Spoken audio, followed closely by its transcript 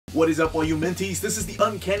What is up, all you Minties? This is the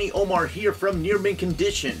Uncanny Omar here from Near Mint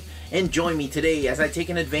Condition, and join me today as I take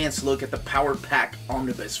an advanced look at the Power Pack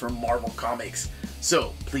Omnibus from Marvel Comics.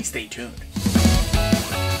 So, please stay tuned.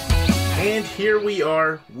 And here we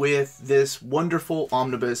are with this wonderful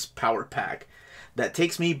Omnibus Power Pack that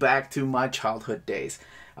takes me back to my childhood days.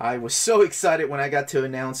 I was so excited when I got to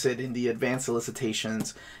announce it in the advanced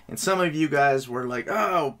solicitations, and some of you guys were like,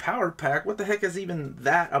 oh, Power Pack, what the heck is even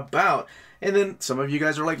that about? And then some of you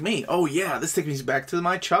guys are like me, oh yeah, this takes me back to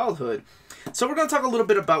my childhood. So we're going to talk a little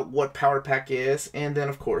bit about what Power Pack is, and then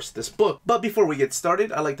of course this book. But before we get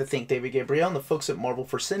started, I'd like to thank David Gabriel and the folks at Marvel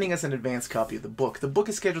for sending us an advanced copy of the book. The book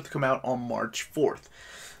is scheduled to come out on March 4th.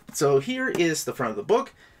 So here is the front of the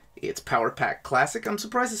book. It's Power Pack Classic. I'm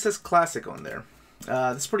surprised it says Classic on there.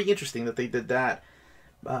 It's pretty interesting that they did that,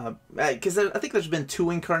 because I think there's been 2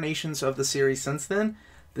 incarnations of the series since then.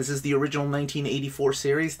 This is the original 1984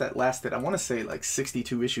 series that lasted, I want to say, like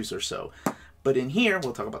 62 issues or so. But in here,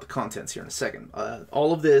 we'll talk about the contents here in a second.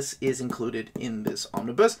 All of this is included in this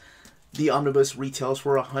omnibus. The omnibus retails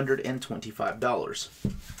for $125.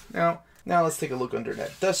 Now let's take a look under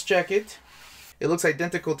that dust jacket. It looks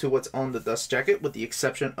identical to what's on the dust jacket, with the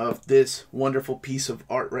exception of this wonderful piece of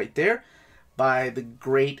art right there by the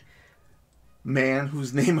great man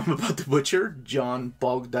whose name I'm about to butcher, John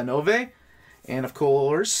Bogdanove. And of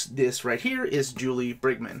course, this right here is Julie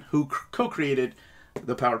Brigman, who co-created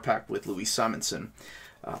the Power Pack with Louise Simonson.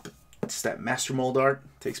 But it's that master mold art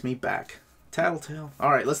takes me back. Tattletale.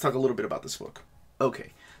 Alright, let's talk a little bit about this book.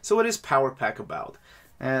 Okay, so what is Power Pack about?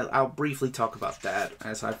 And I'll briefly talk about that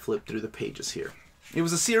as I flip through the pages here. It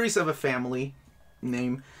was a series of a family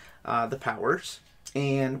named the Powers,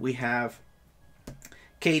 and we have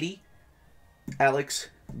Katie, Alex,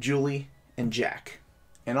 Julie, and Jack.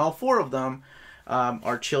 And all 4 of them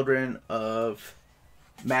are children of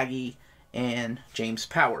Maggie and James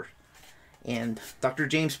Power. And Dr.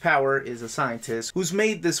 James Power is a scientist who's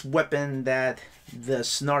made this weapon that the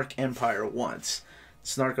Snark Empire wants.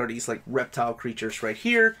 Snark are these like reptile creatures right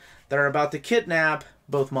here that are about to kidnap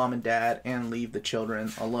both mom and dad and leave the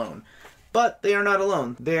children alone. But they are not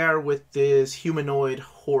alone. They are with this humanoid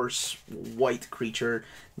horse white creature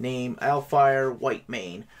named Alfire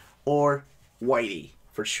Whitemane, or Whitey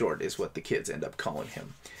for short is what the kids end up calling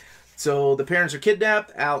him. So the parents are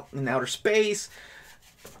kidnapped out in outer space.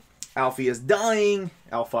 Alfie is dying.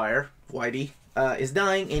 Alfire, Whitey, is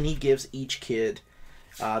dying, and he gives each kid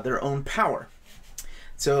their own power.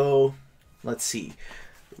 So let's see.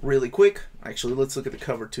 Really quick, actually, let's look at the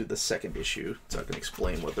cover to the 2nd issue so I can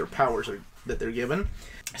explain what their powers are that they're given.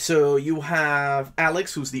 So you have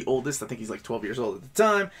Alex, who's the oldest. I think he's like 12 years old at the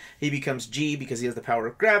time. He becomes G because he has the power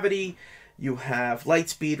of gravity. You have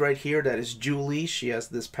Lightspeed right here. That is Julie. She has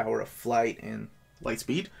this power of flight and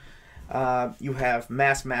lightspeed. You have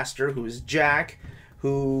Mass Master, who is Jack,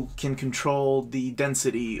 who can control the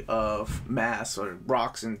density of mass or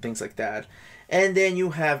rocks and things like that. And then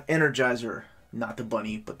you have Energizer, not the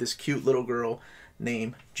bunny, but this cute little girl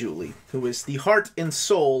named Julie, who is the heart and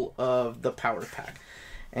soul of the Power Pack.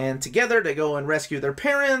 And together they go and rescue their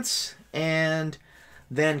parents and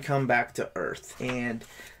then come back to Earth. And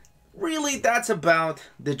really, that's about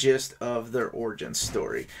the gist of their origin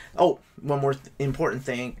story. Oh, one more important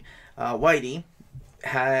thing. Whitey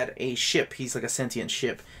had a ship. He's like a sentient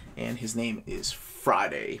ship, and his name is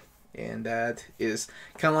Friday. And that is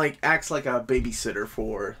kind of like, acts like a babysitter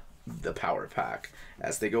for the Power Pack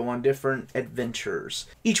as they go on different adventures.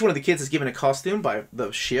 Each one of the kids is given a costume by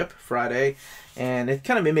the ship, Friday, and it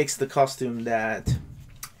kind of mimics the costume that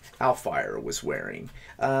Alfire was wearing.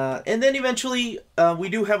 And then eventually we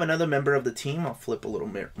do have another member of the team. I'll flip a little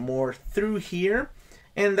bit more through here.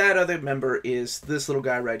 And that other member is this little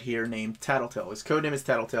guy right here named Tattletale. His codename is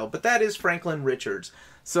Tattletale, but that is Franklin Richards,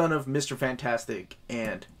 son of Mr. Fantastic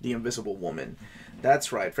and the Invisible Woman.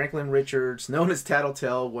 That's right, Franklin Richards, known as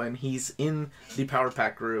Tattletale, when he's in the Power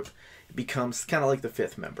Pack group, becomes kind of like the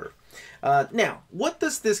 5th member. Now, what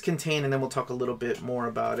does this contain? And then we'll talk a little bit more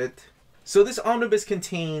about it. So this omnibus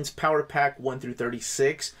contains Power Pack 1 through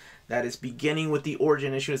 36. That is beginning with the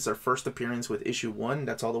origin issue. It's their first appearance with issue 1.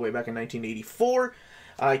 That's all the way back in 1984.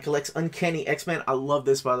 It collects Uncanny X-Men. I love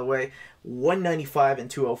this, by the way. 195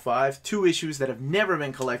 and 205. 2 issues that have never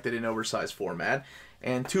been collected in oversized format.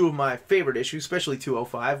 And 2 of my favorite issues, especially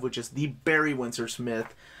 205, which is the Barry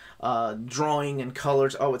Windsor-Smith drawing and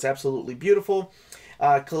colors. Oh, it's absolutely beautiful.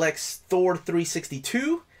 Collects Thor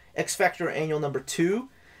 362, X-Factor Annual number 2.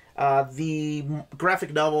 The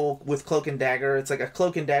graphic novel with Cloak and Dagger. It's like a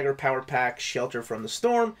Cloak and Dagger Power Pack, Shelter from the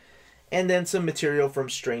Storm. And then some material from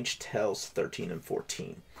Strange Tales 13 and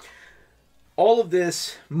 14. all of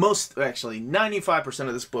this, actually 95%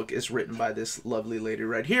 of this book is written by this lovely lady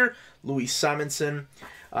right here, Louise Simonson.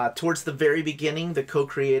 Towards the very beginning, the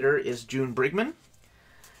co-creator is June Brigman.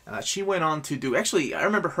 She went on to do, actually, I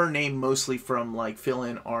remember her name mostly from like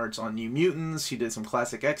fill-in arts on New Mutants. She did some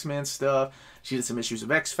classic X-Men stuff. She did some issues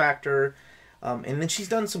of X Factor. And then she's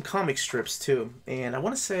done some comic strips too. And I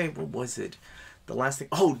want to say, what was it? The last thing,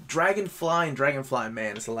 oh, Dragonfly and Dragonfly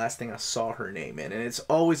Man is the last thing I saw her name in. And it's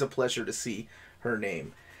always a pleasure to see her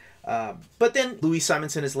name. But then Louise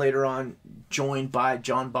Simonson is later on joined by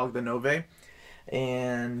John Bogdanove.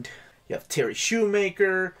 And you have Terry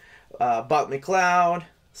Shoemaker, Bob McLeod,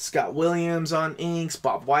 Scott Williams on inks,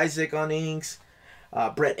 Bob Wysick on inks,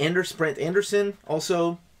 Brent Anderson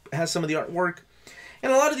also has some of the artwork.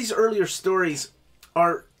 And a lot of these earlier stories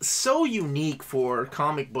are so unique for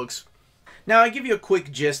comic books. Now, I give you a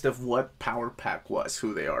quick gist of what Power Pack was,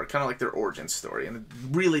 who they are, kind of like their origin story, and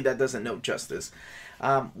really that doesn't know justice.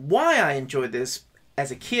 Why I enjoyed this as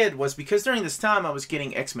a kid was because during this time I was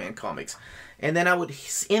getting X-Men comics. And then I would,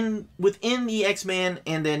 within the X-Men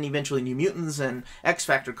and then eventually New Mutants and X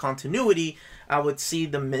Factor continuity, I would see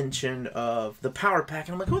the mention of the Power Pack.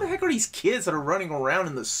 And I'm like, who the heck are these kids that are running around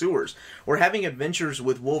in the sewers or having adventures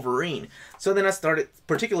with Wolverine? So then I started,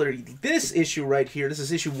 particularly this issue right here, this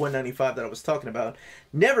is issue 195 that I was talking about,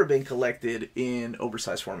 never been collected in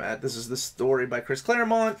oversized format. This is the story by Chris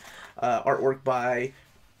Claremont, artwork by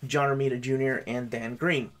John Romita Jr. and Dan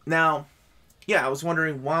Green. Now, yeah, I was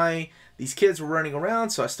wondering why these kids were running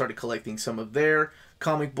around, so I started collecting some of their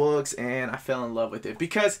comic books, and I fell in love with it.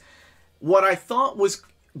 Because what I thought was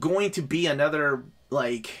going to be another,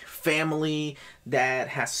 like, family that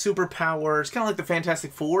has superpowers, kind of like the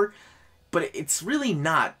Fantastic Four, but it's really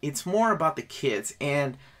not. It's more about the kids,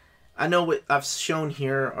 and I know what I've shown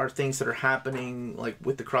here are things that are happening, like,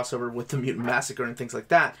 with the crossover with the Mutant Massacre and things like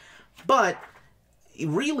that, but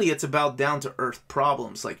really it's about down-to-earth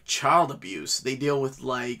problems like child abuse. They deal with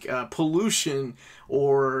like pollution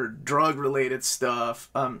or drug-related stuff.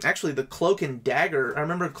 Actually, the Cloak and Dagger, I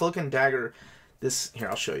remember Cloak and Dagger, this, here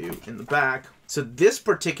I'll show you in the back. So this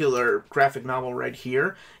particular graphic novel right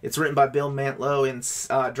here, it's written by Bill Mantlo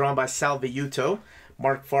and drawn by Sal Velluto,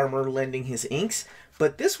 Mark Farmer lending his inks.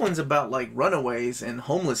 But this one's about like runaways and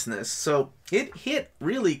homelessness, so it hit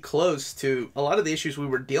really close to a lot of the issues we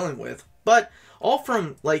were dealing with, but all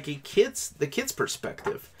from like the kid's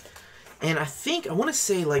perspective. And I think, I want to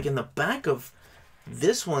say like in the back of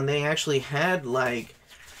this one, they actually had like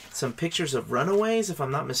some pictures of runaways, if I'm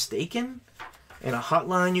not mistaken, and a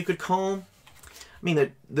hotline you could call. I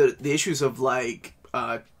mean, the issues of like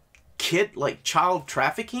child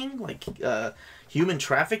trafficking, like human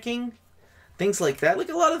trafficking, things like that. Like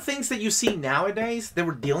a lot of things that you see nowadays that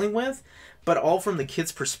we're dealing with, but all from the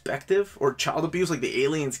kid's perspective, or child abuse, like the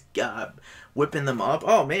aliens whipping them up.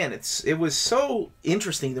 Oh man, it was so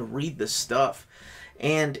interesting to read this stuff.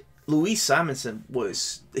 And Louise Simonson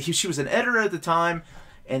she was an editor at the time,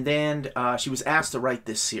 and then she was asked to write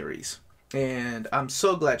this series. And I'm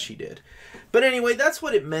so glad she did. But anyway, that's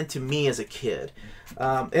what it meant to me as a kid.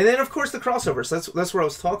 And then of course the crossovers. That's what I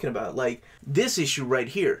was talking about. Like this issue right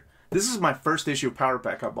here. This is my first issue of Power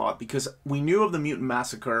Pack I bought because we knew of the Mutant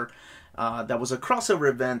Massacre. That was a crossover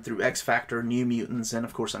event through X Factor, New Mutants, and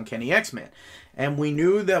of course Uncanny X-Men. And we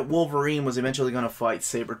knew that Wolverine was eventually going to fight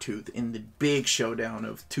Sabretooth in the big showdown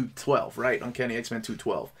of 212, right? Uncanny X-Men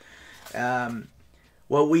 212.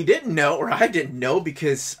 What we didn't know, or I didn't know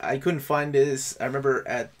because I couldn't find this. I remember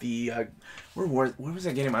at the, where was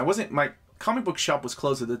I getting my comic book shop was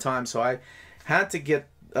closed at the time, so I had to get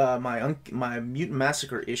my Mutant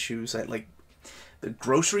Massacre issues at like the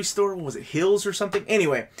grocery store. Was it Hills or something?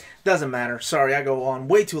 Anyway, doesn't matter. Sorry, I go on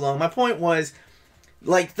way too long. My point was,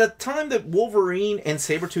 like, the time that Wolverine and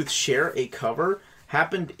Sabretooth share a cover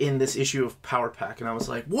happened in this issue of Power Pack, and I was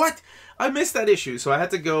like, what? I missed that issue, so I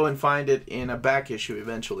had to go and find it in a back issue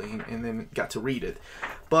eventually, and then got to read it.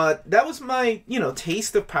 But that was my,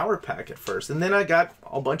 taste of Power Pack at first, and then I got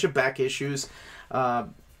a bunch of back issues,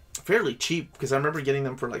 fairly cheap, because I remember getting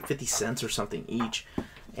them for like 50 cents or something each.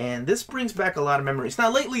 And this brings back a lot of memories. Now,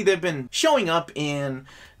 lately, they've been showing up in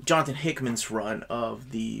Jonathan Hickman's run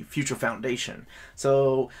of the Future Foundation.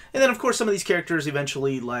 So, and then, of course, some of these characters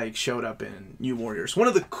eventually, like, showed up in New Warriors. One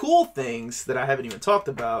of the cool things that I haven't even talked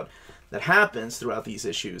about that happens throughout these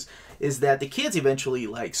issues is that the kids eventually,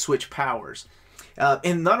 like, switch powers.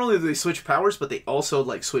 And not only do they switch powers, but they also,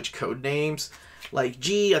 like, switch code names. Like,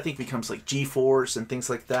 G, I think, becomes, like, G-Force and things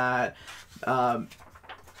like that.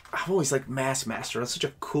 I've always liked Mass Master. That's such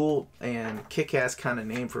a cool and kick-ass kind of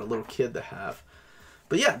name for a little kid to have.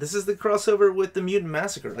 But yeah, this is the crossover with the Mutant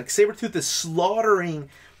Massacre. Like, Sabretooth is slaughtering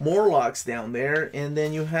Morlocks down there, and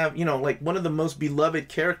then you have, you know, like, one of the most beloved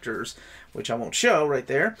characters, which I won't show right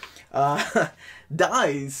there,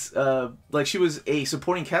 dies. Like, she was a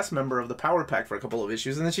supporting cast member of the Power Pack for a couple of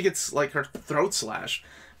issues, and then she gets, like, her throat slashed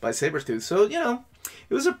by Sabretooth. So, you know,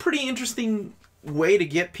 it was a pretty interesting way to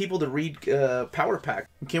get people to read Power Pack.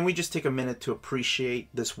 Can we just take a minute to appreciate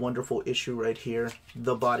this wonderful issue right here,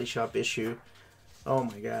 the Body Shop issue? Oh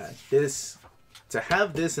my god, this, to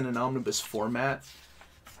have this in an omnibus format,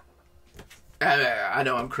 I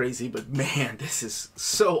know I'm crazy, but man, this is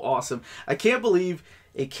so awesome. I can't believe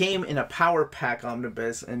it came in a Power Pack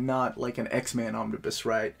omnibus and not like an X-Men omnibus,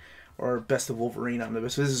 right? Or Best of Wolverine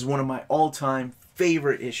omnibus. This is one of my all-time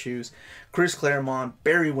favorite issues. Chris Claremont,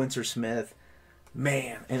 Barry Windsor-Smith,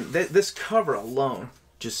 man, and this cover alone,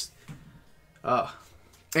 just,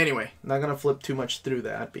 anyway, not going to flip too much through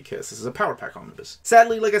that because this is a Power Pack omnibus.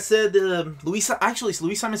 Sadly, like I said, Louise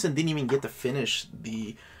Simonson didn't even get to finish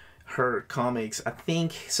her comics. I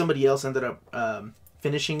think somebody else ended up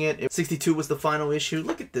finishing it. 62 was the final issue.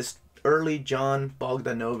 Look at this early John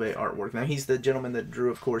Bogdanove artwork. Now, he's the gentleman that drew,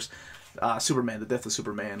 of course, Superman, the Death of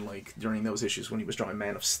Superman, like during those issues when he was drawing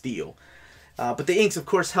Man of Steel. But the inks, of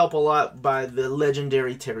course, help a lot by the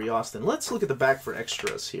legendary Terry Austin. Let's look at the back for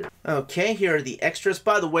extras here. Okay, here are the extras.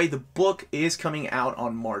 By the way, the book is coming out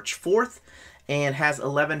on March 4th and has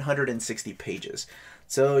 1,160 pages.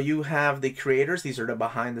 So you have the creators. These are the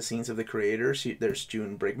behind the scenes of the creators. There's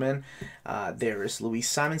June Brigman. There is Louise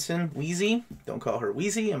Simonson, Wheezy. Don't call her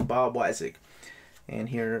Wheezy. And Bob Wyzig. And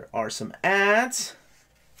here are some ads.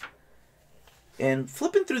 And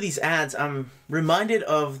flipping through these ads, I'm reminded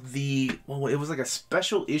of it was like a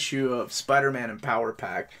special issue of Spider-Man and Power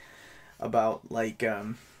Pack about, like,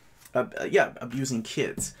 abusing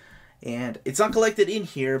kids. And it's not collected in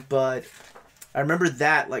here, but I remember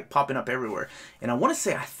that, like, popping up everywhere. And I want to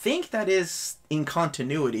say, I think that is in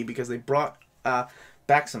continuity because they brought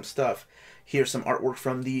back some stuff. Here's some artwork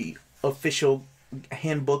from the official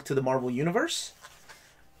handbook to the Marvel Universe,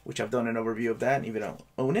 which I've done an overview of that, and even don't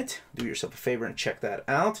own it. Do yourself a favor and check that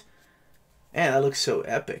out. And that looks so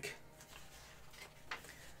epic.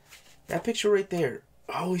 That picture right there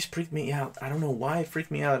always freaked me out. I don't know why it freaked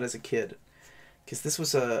me out as a kid. Because this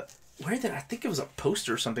was I think it was a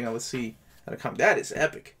poster or something I would see at a comic. That is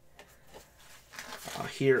epic.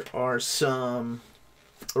 Here are some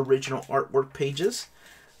original artwork pages.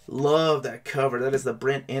 Love that cover. That is the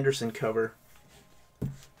Brent Anderson cover.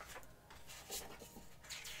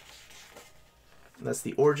 That's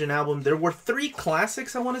the Origin album. There were 3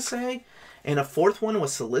 classics, I want to say, and a 4th one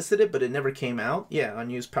was solicited, but it never came out. Yeah,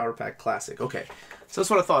 Unused Power Pack Classic. Okay, so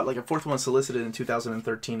that's what I thought. Like, a 4th one solicited in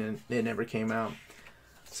 2013, and it never came out.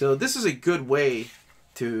 So this is a good way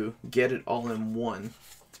to get it all in one.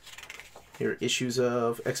 Here are issues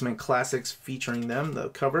of X-Men Classics featuring them, the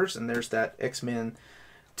covers, and there's that X-Men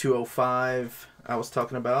 205 I was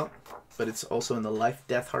talking about, but it's also in the Life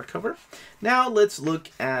Death hardcover. Now let's look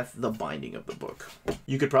at the binding of the book.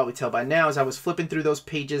 You could probably tell by now as I was flipping through those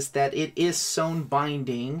pages that it is sewn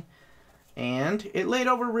binding, and it laid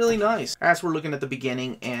over really nice as we're looking at the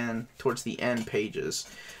beginning and towards the end pages.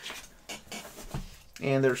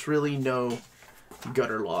 And there's really no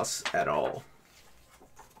gutter loss at all.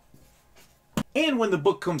 And when the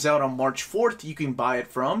book comes out on March 4th, you can buy it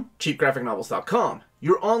from cheapgraphicnovels.com,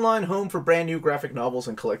 your online home for brand new graphic novels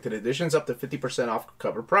and collected editions up to 50% off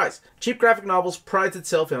cover price. Cheap Graphic Novels prides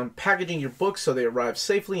itself on packaging your books so they arrive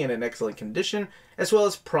safely and in excellent condition, as well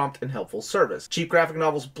as prompt and helpful service. Cheap Graphic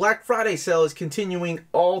Novels Black Friday sale is continuing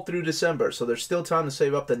all through December, so there's still time to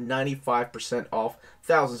save up to 95% off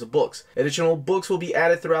thousands of books. Additional books will be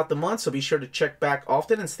added throughout the month, so be sure to check back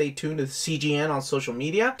often and stay tuned to CGN on social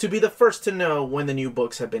media to be the first to know when the new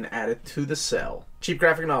books have been added to the sale. Cheap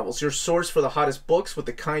Graphic Novels, your source for the hottest books with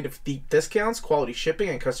the kind of deep discounts, quality shipping,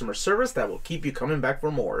 and customer service that will keep you coming back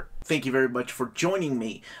for more. Thank you very much for joining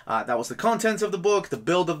me. That was the contents of the book, the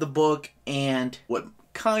build of the book, and what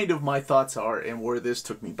kind of my thoughts are and where this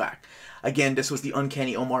took me back. Again, this was the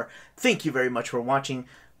Uncanny Omar. Thank you very much for watching.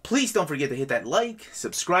 Please don't forget to hit that like,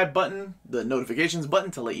 subscribe button, the notifications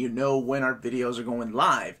button to let you know when our videos are going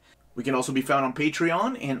live. We can also be found on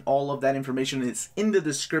Patreon, and all of that information is in the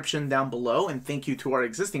description down below. And thank you to our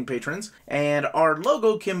existing patrons. And our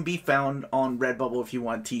logo can be found on Redbubble if you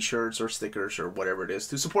want t-shirts or stickers or whatever it is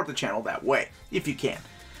to support the channel that way, if you can.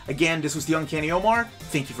 Again, this was the Uncanny Omar.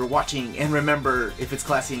 Thank you for watching, and remember, if it's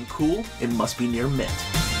classy and cool, it must be near mint.